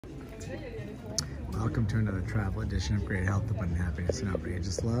Welcome to another travel edition of Great Health, Abundant Happiness, and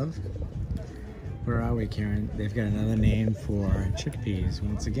Outrageous Love. Where are we, Karen? They've got another name for chickpeas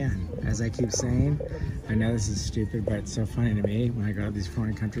once again. As I keep saying, I know this is stupid, but it's so funny to me when I go to these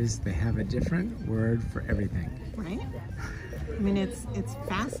foreign countries, they have a different word for everything. Right? I mean, it's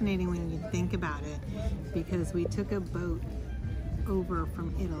fascinating when you think about it, because we took a boat over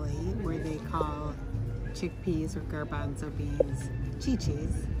from Italy where they call chickpeas or garbanzo beans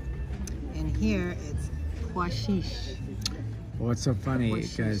chichis, and here it's quashish. Well, what's so funny,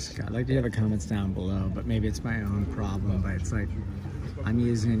 guys, I'd like to hear the comments down below, but maybe it's my own problem, but it's like I'm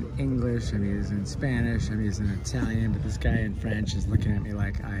using English, I'm using Spanish, I'm using Italian, but this guy in French is looking at me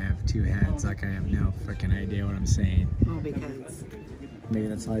like I have two heads, like I have no freaking idea what I'm saying. Well, because maybe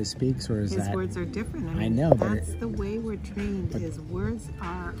that's how he speaks, or is his that... words are different. I know, but that's the way we're trained, is words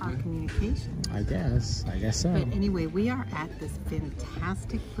are our communication. I guess so. But anyway, we are at this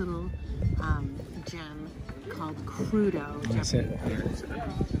fantastic little gem called Crudo. That's it.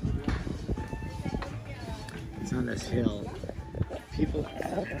 It's on this hill. People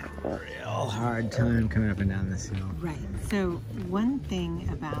have a real hard time coming up and down this hill. Right. So one thing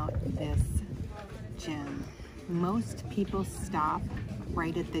about this gem, most people stop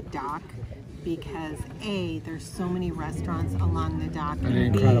right at the dock because A, there's so many restaurants along the dock. And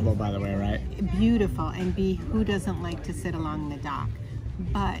incredible, by the way, right? Beautiful. And B, who doesn't like to sit along the dock?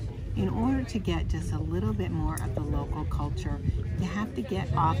 But in order to get just a little bit more of the local culture, you have to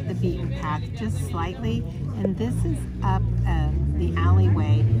get off the beaten path just slightly. And this is up the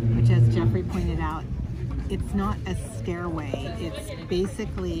alleyway, which, as Jeffrey pointed out, it's not a stairway. It's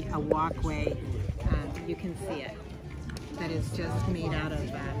basically a walkway. You can see it. That is just made out of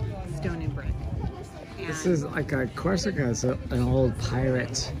stone and brick. And this is like a Corsica is an old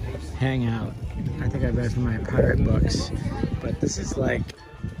pirate hangout. I think I read from my pirate books, but this is like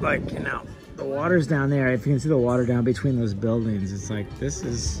you know, the water's down there. If you can see the water down between those buildings, it's like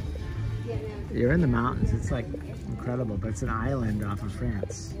you're in the mountains. It's like incredible, but it's an island off of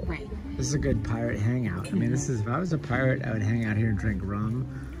France. Right. This is a good pirate hangout. I mean, this is, if I was a pirate, I would hang out here and drink rum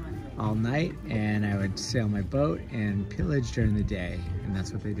all night, and I would sail my boat and pillage during the day, and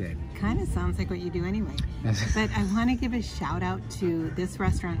that's what they did. Kind of sounds like what you do anyway. But I want to give a shout out to this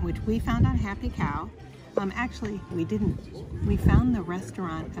restaurant, which we found on Happy Cow. Actually, we didn't. We found the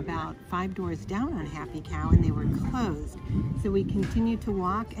restaurant about 5 doors down on Happy Cow, and they were closed. So we continued to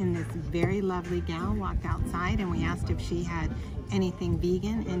walk, and this very lovely gal walked outside, and we asked if she had anything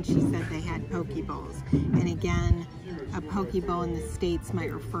vegan, and she said they had poke bowls. And again, a poke bowl in the States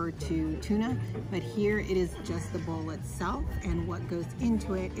might refer to tuna, but here it is just the bowl itself, and what goes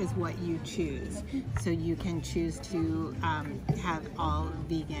into it is what you choose. So you can choose to have all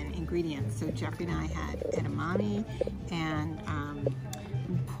vegan ingredients. So Jeffrey and I had edamame and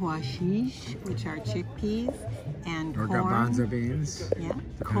quashish, which are chickpeas, and or corn. garbanzo beans. Yeah,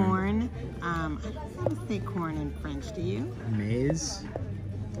 corn. I don't know say corn in French, do you? Maize.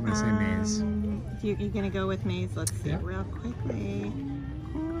 I'm gonna say maize. You're gonna go with maize? Let's see it real quickly.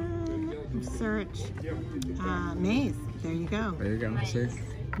 Corn, search, maize. There you go. There you go. See?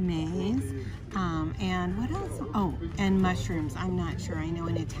 Maize. And what else? Oh, and mushrooms. I'm not sure. I know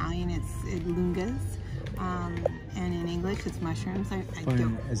in Italian it's lungas, and in English it's mushrooms. I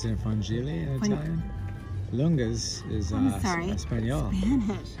don't. Is it fungili in Italian? Lungas is Espanol.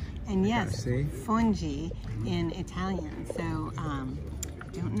 Spanish. And yes, see? fungi in Italian. So,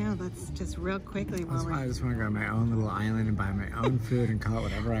 don't know. Let's just real quickly. That's why I just want to go to my own little island and buy my own food and call it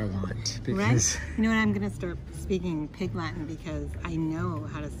whatever I want. Because right? You know what? I'm going to start speaking Pig Latin because I know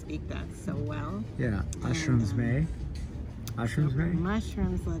how to speak that so well. Yeah, mushrooms may. Mushrooms may?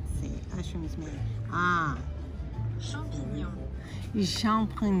 Mushrooms, let's see. Mushrooms may. Champignon.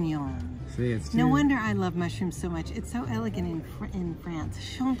 Champignon. See, it's no wonder I love mushrooms so much. It's so elegant in France.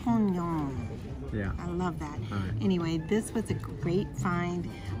 Champignon. Yeah. I love that. Right. Anyway, this was a great find.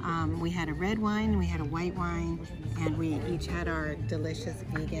 We had a red wine, we had a white wine, and we each had our delicious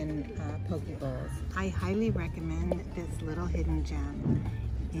vegan poke bowls. I highly recommend this little hidden gem.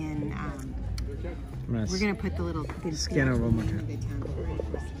 In we're gonna put the little scan it one more time.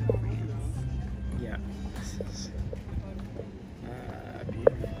 Yeah.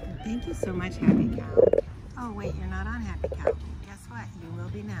 Thank you so much, Happy Cow. Oh wait, you're not on Happy Cow. Guess what? You will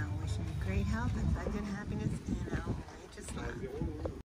be now. Wishing you great health and abundant happiness and outrageous love.